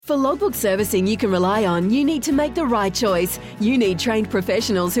For logbook servicing you can rely on, you need to make the right choice. You need trained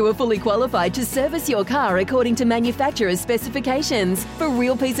professionals who are fully qualified to service your car according to manufacturer's specifications. For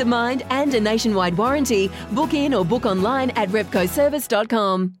real peace of mind and a nationwide warranty, book in or book online at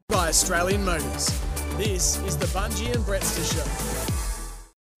repcoservice.com. By Australian Motors. This is the Bunji and Bretster Show.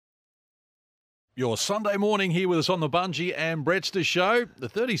 Your Sunday morning here with us on the Bunji and Bretster Show. The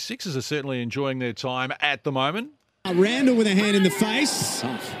 36ers are certainly enjoying their time at the moment. Randall with a hand in the face.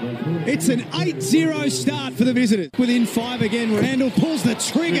 It's an 8-0 start for the visitors. Within 5 again, Randall pulls the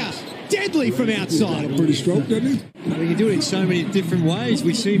trigger. Deadly from outside. Pretty stroke, doesn't he? Well, you do it in so many different ways.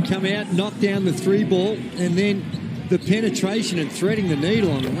 We see him come out, knock down the 3-ball, and then the penetration and threading the needle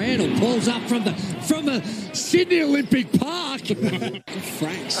on Randall pulls up from the Sydney Olympic Park.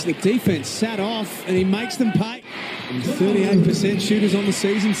 Franks, the defence sat off, and he makes them pay. And 38% shooters on the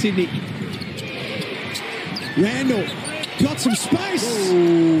season, Sydney. Randall got some space.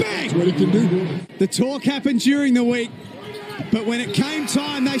 Bang! What he can do. The talk happened during the week, but when it came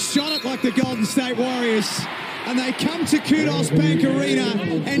time, they shot it like the Golden State Warriors, and they come to Kudos Bank Arena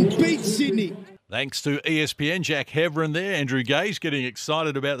and beat Sydney. Thanks to ESPN, Jack Heverin there. Andrew Gay's getting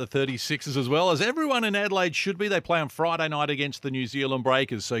excited about the 36ers as well, as everyone in Adelaide should be. They play on Friday night against the New Zealand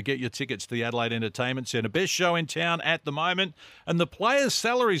Breakers, so get your tickets to the Adelaide Entertainment Centre. Best show in town at the moment. And the players'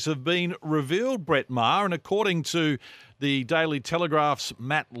 salaries have been revealed, Brett Maher, and according to the Daily Telegraph's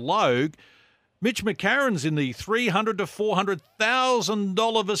Matt Logue, Mitch McCarron's in the $300,000 to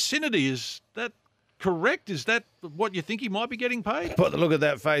 $400,000 vicinity. Is that correct? Is that what you think he might be getting paid? But look at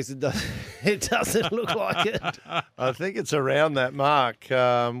that face. It doesn't look like it. I think it's around that mark.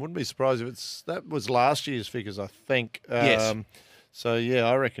 Wouldn't be surprised if that was last year's figures, I think. Yes. So, yeah,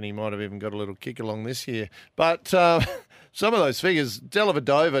 I reckon he might have even got a little kick along this year. But some of those figures,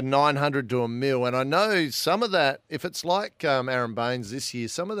 Dellavedova, 900 to $1 million. And I know some of that, if it's like Aaron Baines this year,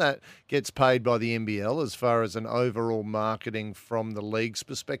 some of that gets paid by the NBL as far as an overall marketing from the league's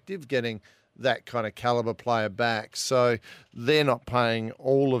perspective, getting that kind of caliber player back. So they're not paying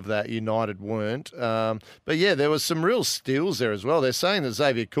all of that. United weren't. But, yeah, there was some real steals there as well. They're saying that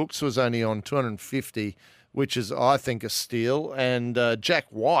Xavier Cooks was only on 250, which is, I think, a steal. And Jack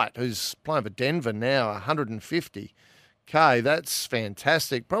White, who's playing for Denver now, 150K. That's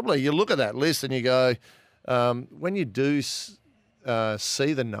fantastic. Probably you look at that list and you go, when you do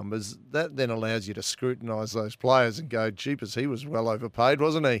see the numbers, that then allows you to scrutinise those players and go, jeepers, he was well overpaid,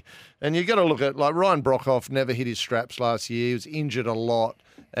 wasn't he? And you've got to look at, like, Ryan Brockhoff never hit his straps last year. He was injured a lot,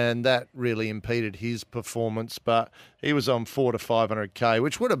 and that really impeded his performance. But he was on 400 to 500K,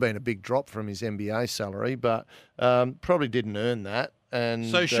 which would have been a big drop from his NBA salary, but probably didn't earn that. And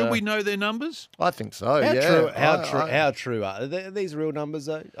so should we know their numbers? I think so, How true are these real numbers?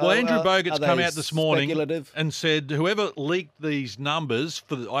 Well, Andrew Bogut's come out this morning speculative? and said whoever leaked these numbers,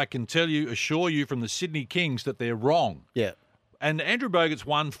 I can assure you from the Sydney Kings that they're wrong. Yeah. And Andrew Bogut's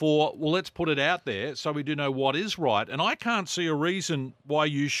one for, well, let's put it out there so we do know what is right. And I can't see a reason why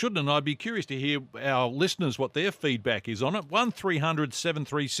you shouldn't. And I'd be curious to hear our listeners what their feedback is on it. 1300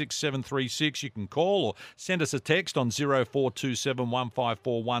 736 736. You can call or send us a text on 0427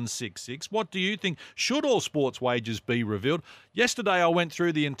 154 166. What do you think? Should all sports wages be revealed? Yesterday I went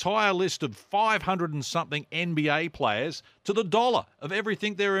through the entire list of 500 and something NBA players to the dollar of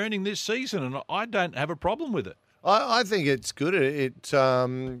everything they're earning this season. And I don't have a problem with it. I think it's good. It's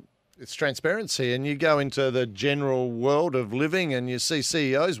transparency, and you go into the general world of living and you see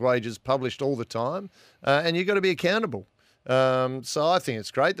CEOs' wages published all the time, and you've got to be accountable. So I think it's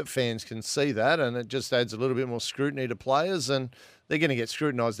great that fans can see that, and it just adds a little bit more scrutiny to players, and they're going to get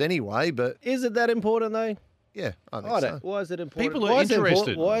scrutinised anyway. But is it that important, though? Yeah, I think so. Why is it important? People are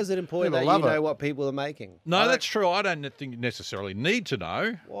interested. Why is it important that you know what people are making? No, that's true. I don't think you necessarily need to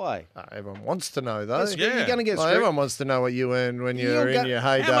know. Why? Everyone wants to know, though. Yeah. You're going to get everyone wants to know what you earn when you're in your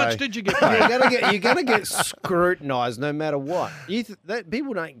heyday. How much did you get paid? You're going to get scrutinised no matter what.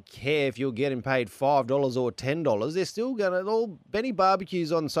 People don't care if you're getting paid $5 or $10. They're still going to, all Benny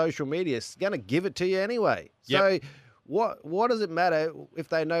Barbecues on social media is going to give it to you anyway. So what does it matter if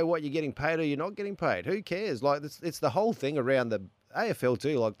they know what you're getting paid or you're not getting paid? Who cares? Like, it's the whole thing around the AFL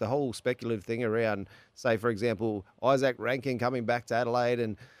too, like the whole speculative thing around, say, for example, Isaac Rankin coming back to Adelaide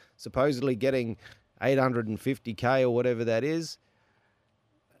and supposedly getting $850K or whatever that is.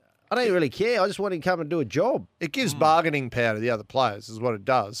 I don't really care. I just want him to come and do a job. It gives bargaining power to the other players is what it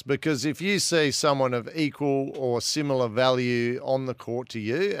does. Because if you see someone of equal or similar value on the court to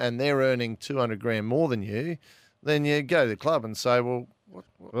you and they're earning $200,000 more than you, then you go to the club and say, well,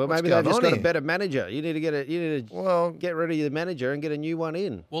 Well, maybe they've just got a better manager. You need to get rid of your manager and get a new one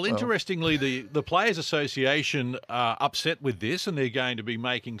in. Well, interestingly, the Players Association are upset with this and they're going to be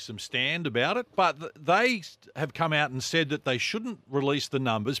making some stand about it. But they have come out and said that they shouldn't release the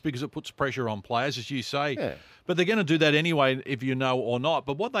numbers because it puts pressure on players, as you say. Yeah. But they're going to do that anyway, if you know or not.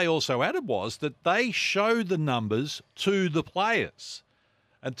 But what they also added was that they show the numbers to the players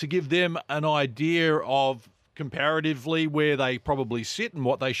and to give them an idea of comparatively where they probably sit and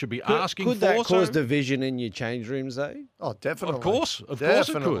what they should be asking for. Could that cause division in your change rooms, though? Oh, definitely. Of course it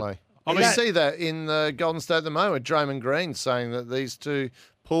could. I mean, you see that in Golden State at the moment, Draymond Green saying that these two,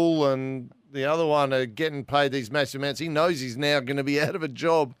 Poole and the other one, are getting paid these massive amounts. He knows he's now going to be out of a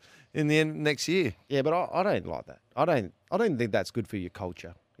job in the end next year. Yeah, but I don't like that. I don't think that's good for your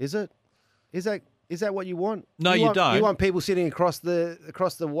culture. Is it? Is that what you want? No, you don't. You want people sitting across the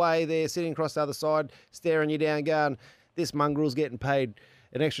way there, sitting across the other side, staring you down, going, "This mongrel's getting paid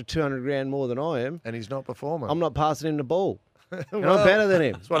an extra $200,000 more than I am, and he's not performing. I'm not passing him the ball. I'm better than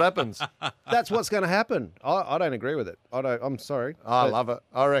him." That's what happens. That's what's going to happen. I don't agree with it. I'm sorry. I love it.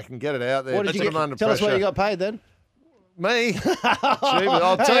 I reckon get it out there. What did you get? Tell us what you got paid then. Me?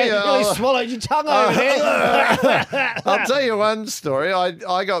 I'll tell you. You swallowed your tongue over there. I'll tell you one story.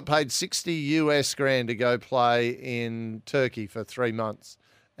 I got paid $60,000 to go play in Turkey for 3 months.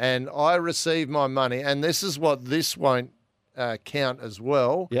 And I received my money, and this is what this won't count as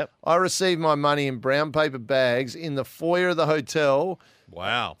well. Yep. I received my money in brown paper bags in the foyer of the hotel.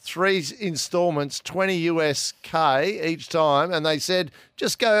 Wow. 3 installments, $20 each time. And they said,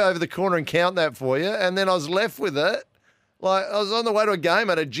 just go over the corner and count that for you. And then I was left with it. Like, I was on the way to a game,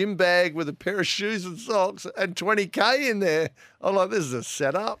 I had a gym bag with a pair of shoes and socks and $20 in there. I'm like, this is a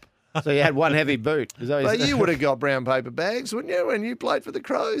setup. So you had one heavy boot. But you would have got brown paper bags, wouldn't you, when you played for the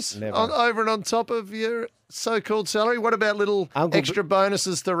Crows? Never. Over and on top of your so-called salary. What about little extra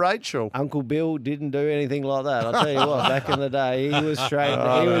bonoses to Rachel? Uncle Bill didn't do anything like that. I'll tell you what, back in the day, he was straight.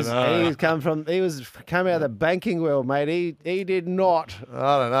 He was come out of the banking world, mate. He did not.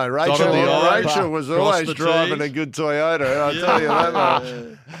 I don't know. Rachel was always driving a good Toyota. I'll tell you that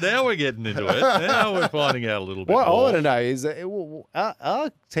much. Now we're getting into it. Now we're finding out a little bit more. What I want to know is,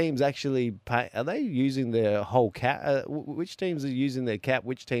 are teams actually are they using their whole cap? Which teams are using their cap?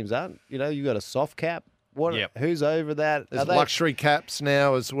 Which teams aren't? You know, you got a soft cap. Who's over that? There's luxury caps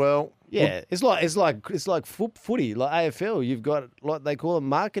now as well. Yeah, it's like footy, like AFL. You've got like they call them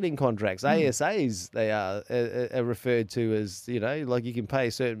marketing contracts, ASAs. They are referred to as, you know, like you can pay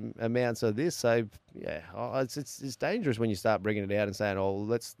certain amounts of this. So yeah, it's dangerous when you start bringing it out and saying, oh,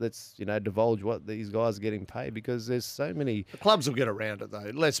 let's divulge what these guys are getting paid, because there's so many. The clubs will get around it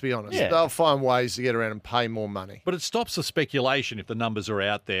though. Let's be honest, they'll find ways to get around and pay more money. But it stops the speculation if the numbers are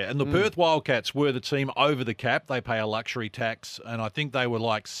out there. And the Perth Wildcats were the team over the cap. They pay a luxury tax, and I think they were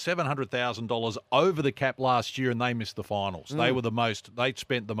like $700,000 over the cap last year, and they missed the finals. They were the most. They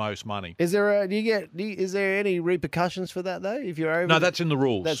spent the most money. Is there is there any repercussions for that though? If you're over, no, that's in the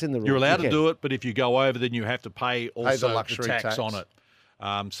rules. That's in the rules. You're allowed to do it, but if you go over, then you have to pay also the luxury tax on it.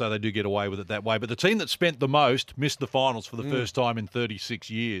 So they do get away with it that way. But the team that spent the most missed the finals for the first time in 36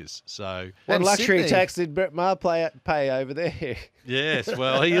 years. So what luxury tax did Brett Maher pay over there? Yes,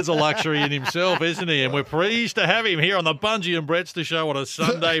 well, he is a luxury in himself, isn't he? And we're pleased to have him here on the Bunji and Bretster Show on a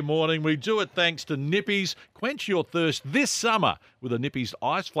Sunday morning. We do it thanks to Nippies. Quench your thirst this summer with a Nippies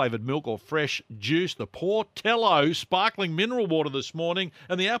ice-flavoured milk or fresh juice, the Portello sparkling mineral water this morning,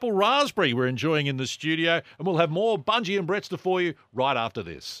 and the apple raspberry we're enjoying in the studio. And we'll have more Bunji and Bretster for you right after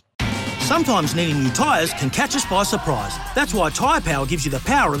this. Sometimes needing new tyres can catch us by surprise. That's why Tyre Power gives you the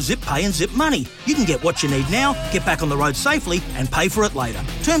power of Zip Pay and Zip Money. You can get what you need now, get back on the road safely and pay for it later.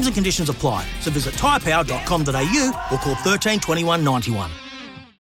 Terms and conditions apply. So visit tyrepower.com.au or call 13 21 91.